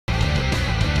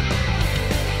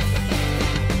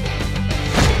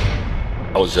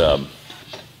I was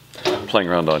playing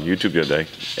around on YouTube the other day,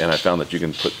 and I found that you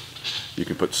can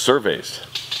put surveys,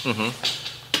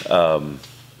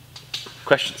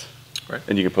 questions, right,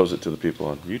 and you can pose it to the people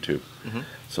on YouTube.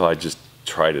 So I just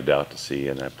tried it out to see,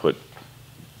 and I put,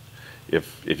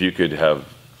 if you could have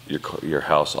your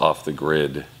house off the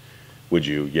grid, would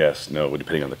you? Yes, no,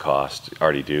 depending on the cost.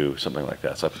 Already do, something like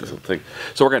that. So I put this little thing.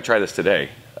 So we're going to try this today.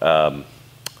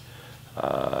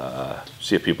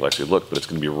 See if people actually look, but it's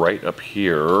going to be right up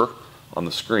here on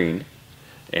the screen,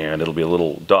 and it'll be a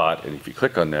little dot, and if you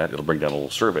click on that, it'll bring down a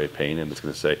little survey pane, and it's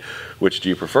going to say, which do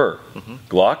you prefer?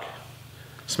 Glock,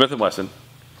 Smith & Wesson,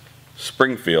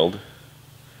 Springfield,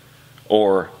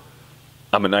 or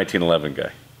I'm a 1911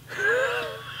 guy?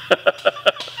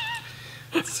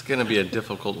 It's going to be a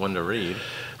difficult one to read.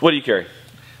 What do you carry?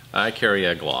 I carry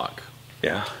a Glock.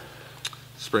 Yeah.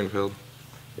 Springfield.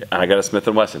 Yeah, I got a Smith &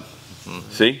 Wesson.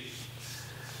 See?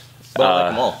 But I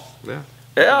like them all. Yeah.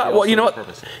 Yeah, well, you know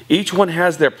what? Each one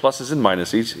has their pluses and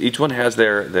minuses. Each one has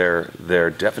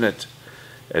their definite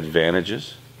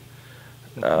advantages.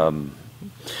 Hi,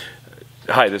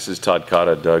 this is Todd,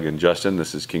 Doug, and Justin.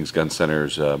 This is King's Gun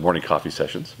Center's morning coffee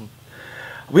sessions.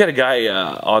 We had a guy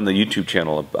on the YouTube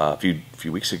channel a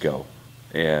few weeks ago,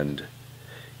 and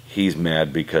he's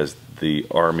mad because the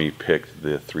Army picked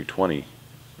the 320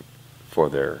 for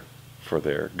their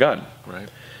gun. Right.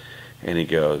 And he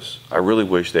goes, I really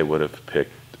wish they would have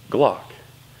picked Glock.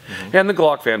 And the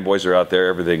Glock fanboys are out there.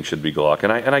 Everything should be Glock,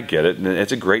 and I get it, and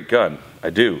it's a great gun.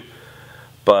 I do.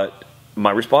 But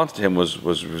my response to him was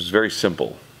very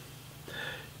simple.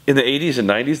 In the 80s and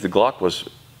 90s, the Glock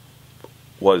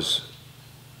was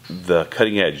the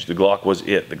cutting edge. The Glock was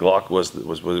it. The Glock was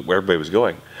where everybody was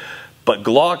going. But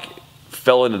Glock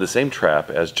fell into the same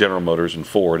trap as General Motors and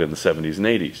Ford in the 70s and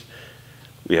 80s.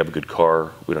 We have a good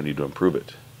car. We don't need to improve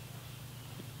it.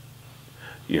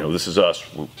 You know, this is us.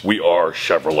 We are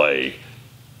Chevrolet.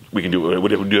 We can do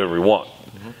whatever we want.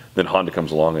 Then Honda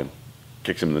comes along and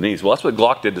kicks him in the knees. Well, that's what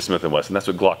Glock did to Smith & Wesson. That's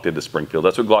what Glock did to Springfield.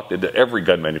 That's what Glock did to every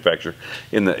gun manufacturer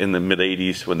in the mid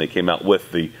 80s when they came out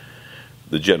with the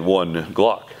Gen 1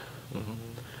 Glock.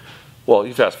 Well,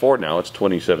 you fast forward now, it's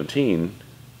 2017.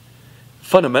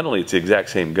 Fundamentally, it's the exact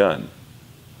same gun.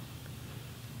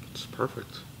 It's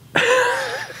perfect.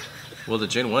 Well, the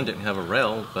Gen 1 didn't have a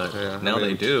rail, but now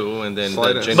they do, and then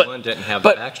the the Gen 1 didn't have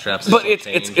the back straps. But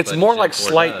it's more like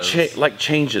slight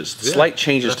changes, slight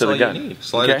changes to the gun.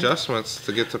 Slight adjustments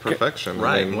to get to perfection.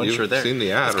 Right, I mean, once you're there. Seen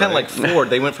the ad, it's kind of like Ford.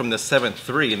 They went from the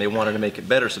 7.3 and they wanted to make it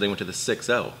better, so they went to the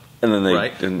 6.0. And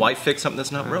then why fix something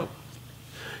that's not broke?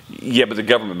 Yeah, but the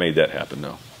government made that happen,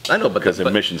 though. I know, but because of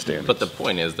emission standards. But the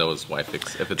point is, though, is why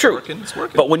fix? If it's working, it's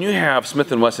working. But when you have Smith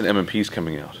 & Wesson M&Ps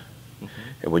coming out,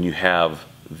 and when you have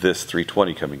this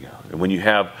 320 coming out, and when you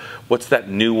have what's that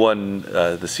new one,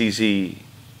 the CZ10,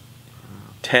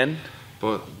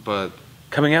 but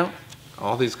coming out,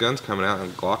 all these guns coming out,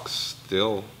 and Glock's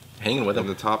still hanging with them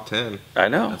in the top 10. I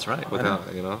know. That's right. Without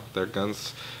their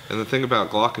guns, and the thing about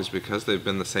Glock is because they've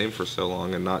been the same for so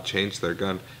long and not changed their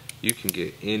gun, you can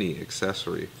get any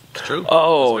accessory. It's true.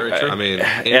 Oh, it's very true. I mean,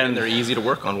 and they're easy to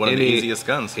work on. One of the easiest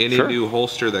guns. Any new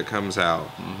holster that comes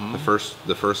out,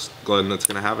 the first gun that's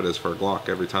going to have it is for a Glock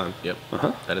every time. Yep,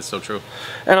 that is so true.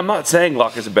 And I'm not saying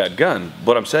Glock is a bad gun.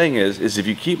 What I'm saying is if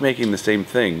you keep making the same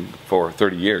thing for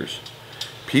 30 years,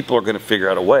 people are going to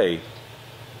figure out a way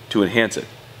to enhance it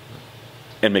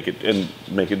and make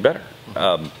it better.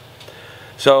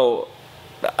 So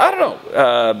I don't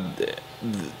know.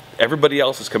 Everybody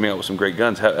else is coming out with some great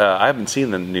guns. I haven't seen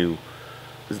the new,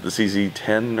 is it the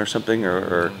CZ10 or something?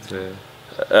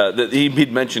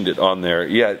 He'd mentioned it on there.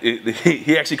 Yeah,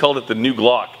 he actually called it the new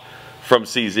Glock from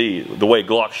CZ, the way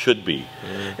Glock should be.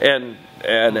 And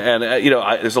you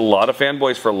know, there's a lot of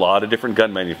fanboys for a lot of different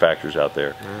gun manufacturers out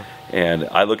there. And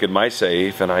I look at my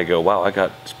safe and I go, wow, I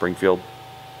got Springfield.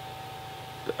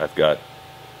 I've got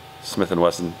Smith &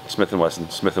 Wesson, Smith & Wesson,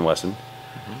 Smith & Wesson.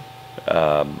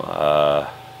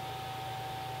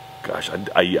 Gosh,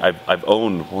 I've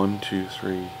owned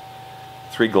three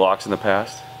Glocks in the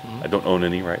past. I don't own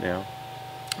any right now.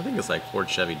 I think it's like Ford,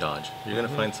 Chevy, Dodge. You're going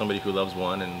to find somebody who loves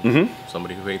one and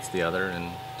somebody who hates the other,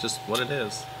 and just what it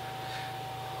is.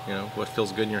 You know, what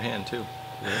feels good in your hand, too.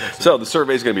 So the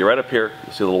survey is going to be right up here.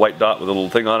 You see a little white dot with a little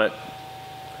thing on it.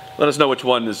 Let us know which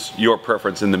one is your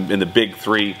preference in the big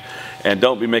three, and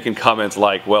don't be making comments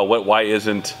like, well, why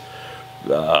isn't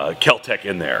Kel-Tec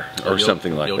in there or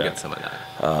something like that. You'll get some of that.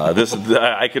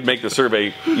 I could make the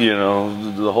survey, you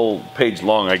know, the whole page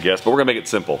long, I guess, but we're gonna make it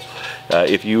simple.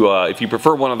 If you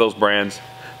prefer one of those brands,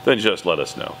 then just let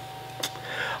us know.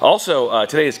 Also,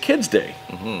 today is Kids Day.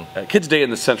 Kids Day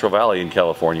in the Central Valley in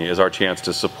California is our chance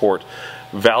to support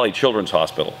Valley Children's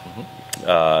Hospital.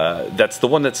 That's the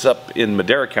one that's up in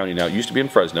Madera County now. It used to be in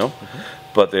Fresno,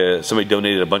 but somebody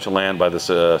donated a bunch of land by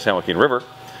the San Joaquin River.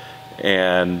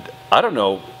 And I don't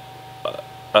know,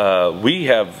 we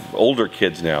have older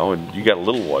kids now, and you got a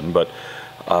little one, but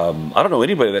I don't know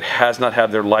anybody that has not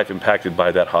had their life impacted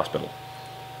by that hospital.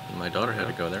 My daughter had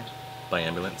to go there by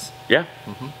ambulance. Yeah.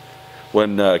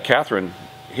 When Catherine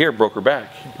here broke her back,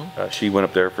 she went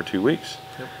up there for 2 weeks.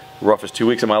 Roughest 2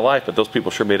 weeks of my life, but those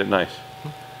people sure made it nice.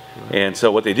 And so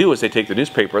what they do is they take the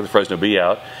newspaper, the Fresno Bee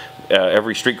out.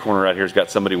 Every street corner out here has got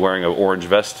somebody wearing an orange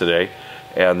vest today,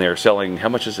 and they're selling. How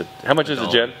much is it? How much is it,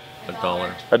 Jen?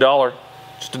 $1. $1.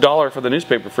 Just $1 for the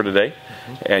newspaper for today.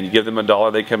 And you give them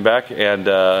 $1, they come back, and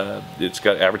it's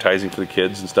got advertising for the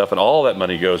kids and stuff, and all that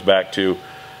money goes back to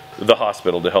the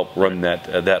hospital to help run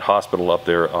that hospital up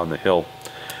there on the hill.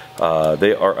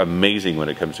 They are amazing when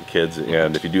it comes to kids,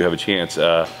 and if you do have a chance,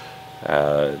 buy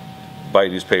a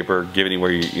newspaper, give any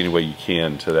way you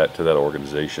can to that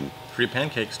organization. Free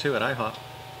pancakes too at IHOP.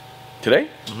 Today?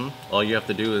 All you have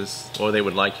to do is, or they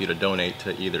would like you to donate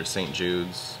to either St.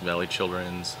 Jude's, Valley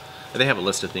Children's. They have a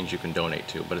list of things you can donate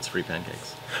to, but it's free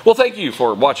pancakes. Well, thank you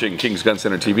for watching King's Gun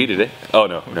Center TV today. Oh,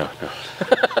 no. We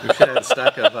should have a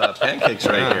stack of pancakes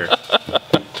right here.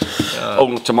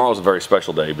 Oh, tomorrow's a very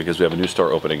special day because we have a new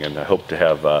store opening, and I hope to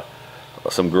have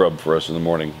some grub for us in the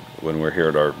morning when we're here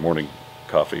at our morning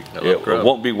coffee. It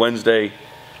won't be Wednesday.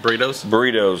 Burritos?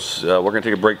 Burritos. We're going to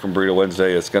take a break from Burrito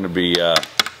Wednesday. It's going to be,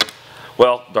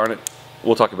 well, darn it.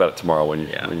 We'll talk about it tomorrow when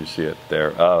you see it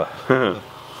there.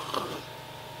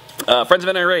 Friends of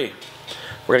NRA,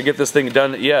 we're going to get this thing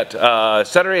done yet.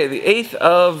 Saturday, the 8th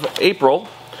of April,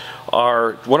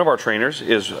 one of our trainers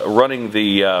is running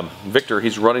the, Victor,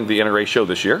 he's running the NRA show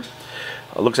this year.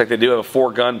 Looks like they do have a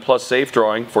 4-gun plus safe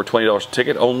drawing for $20 a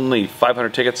ticket. Only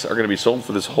 500 tickets are going to be sold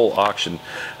for this whole auction.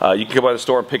 You can go by the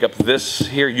store and pick up this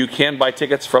here. You can buy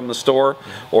tickets from the store,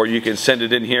 or you can send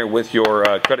it in here with your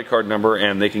credit card number,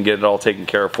 and they can get it all taken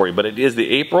care of for you. But it is the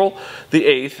April the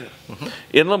 8th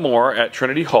in Lemoore at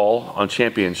Trinity Hall on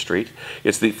Champion Street.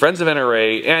 It's the Friends of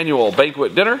NRA annual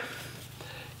banquet dinner.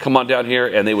 Come on down here,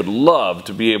 and they would love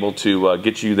to be able to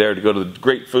get you there to go to the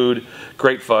great food,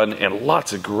 great fun, and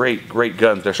lots of great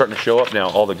guns. They're starting to show up now.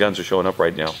 All the guns are showing up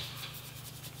right now.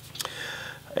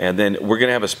 And then we're going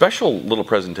to have a special little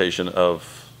presentation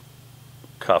of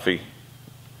coffee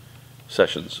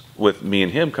sessions with me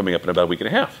and him coming up in about a week and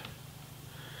a half.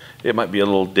 It might be a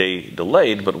little day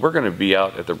delayed, but we're going to be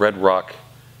out at the Red Rock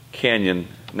Canyon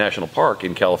National Park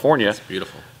in California. It's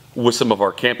beautiful. With some of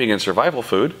our camping and survival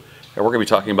food. And we're going to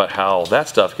be talking about how that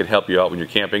stuff can help you out when you're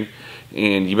camping.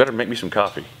 And you better make me some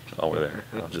coffee over there.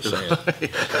 I'm just saying.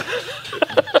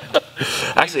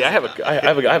 Actually, I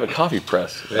have a coffee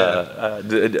press.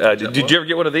 Did you ever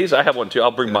get one of these? I have one too.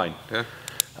 I'll bring mine.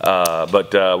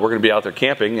 But we're going to be out there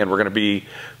camping, and we're going to be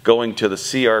going to the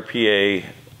CRPA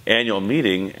annual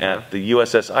meeting at the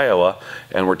USS Iowa,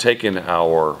 and we're taking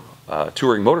our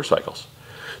touring motorcycles.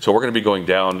 So we're going to be going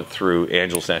down through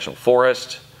Angeles National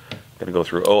Forest. Going to go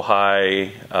through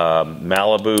Ojai,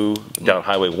 Malibu, down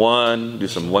Highway 1, do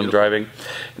some one driving,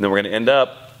 and then we're going to end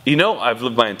up, I've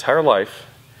lived my entire life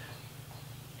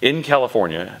in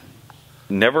California,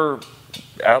 never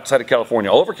outside of California,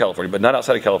 all over California, but not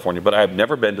outside of California, but I've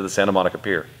never been to the Santa Monica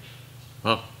Pier.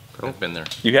 Oh, I've been there.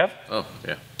 You have? Oh,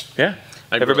 yeah. Yeah?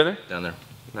 Ever been there? Down there.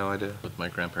 No idea. With my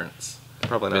grandparents.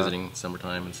 Probably not. Visiting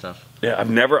summertime and stuff. Yeah, I've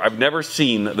never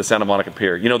seen the Santa Monica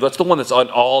Pier. That's the one that's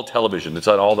on all television. It's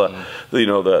on all the,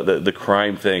 the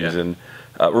crime things. And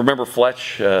remember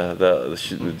Fletch?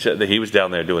 He was down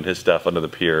there doing his stuff under the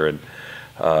pier, and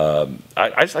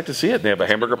I just like to see it. They have a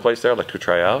hamburger place there I'd like to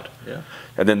try out. Yeah.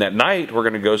 And then that night we're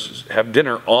going to go have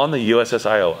dinner on the USS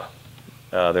Iowa.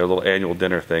 Their little annual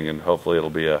dinner thing, and hopefully it'll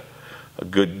be a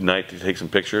good night to take some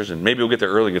pictures, and maybe we'll get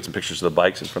there early and get some pictures of the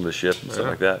bikes in front of the ship and stuff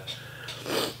like that.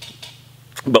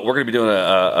 But we're going to be doing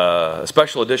a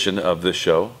special edition of this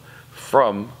show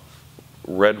from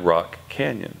Red Rock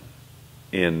Canyon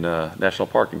in National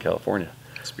Park in California.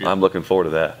 I'm looking forward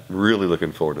to that. Really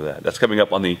looking forward to that. That's coming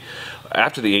up on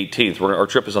after the 18th. Our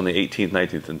trip is on the 18th,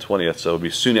 19th, and 20th. So it'll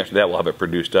be soon after that. We'll have it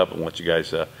produced up and let you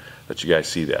guys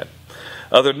see that.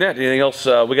 Other than that, anything else?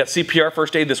 We got CPR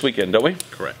first aid this weekend, don't we?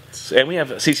 Correct. And we have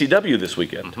CCW this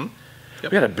weekend.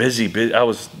 Yep. We had a busy. I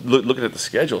was looking at the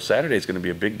schedule. Saturday is going to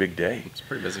be a big day. It's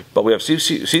pretty busy. But we have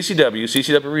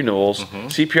CCW renewals,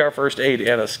 CPR first aid,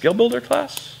 and a skill builder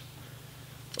class.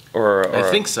 Or I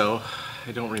think so.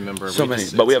 I don't remember. So many,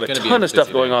 but we have a ton of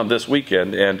stuff going on this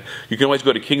weekend, and you can always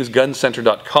go to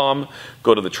kingsguncenter.com,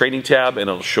 go to the training tab, and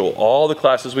it'll show all the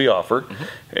classes we offer,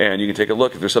 and you can take a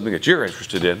look if there's something that you're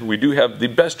interested in. We do have the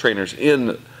best trainers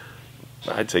in,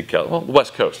 I'd say, the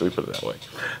West Coast, let me put it that way.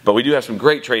 But we do have some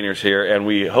great trainers here, and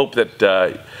we hope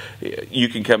that you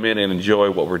can come in and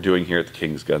enjoy what we're doing here at the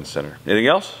King's Gun Center. Anything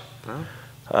else?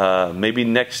 No. Maybe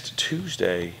next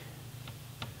Tuesday.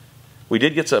 We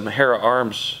did get some Hera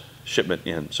Arms shipment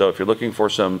in, so if you're looking for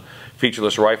some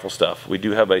featureless rifle stuff, we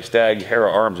do have a Stag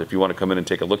Hera Arms if you want to come in and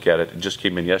take a look at it. It just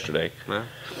came in yesterday. Yeah.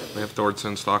 We have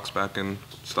Thordson stocks back in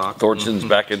stock. Thordson's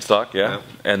back in stock, yeah.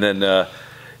 And then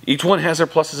each one has their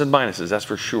pluses and minuses, that's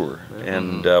for sure.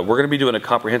 And we're going to be doing a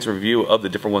comprehensive review of the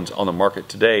different ones on the market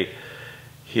today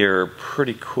here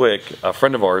pretty quick. A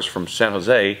friend of ours from San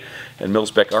Jose and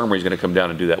Mil-Spec Armory is going to come down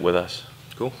and do that with us.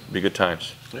 Cool. Be good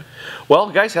times. Yeah.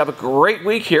 Well, guys, have a great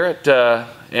week here at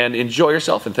and enjoy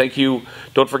yourself. And thank you.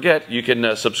 Don't forget, you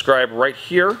can subscribe right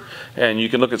here, and you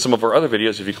can look at some of our other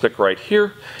videos if you click right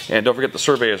here. And don't forget, the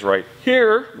survey is right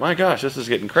here. My gosh, this is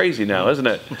getting crazy now, isn't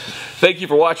it? Thank you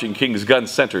for watching King's Gun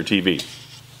Center TV.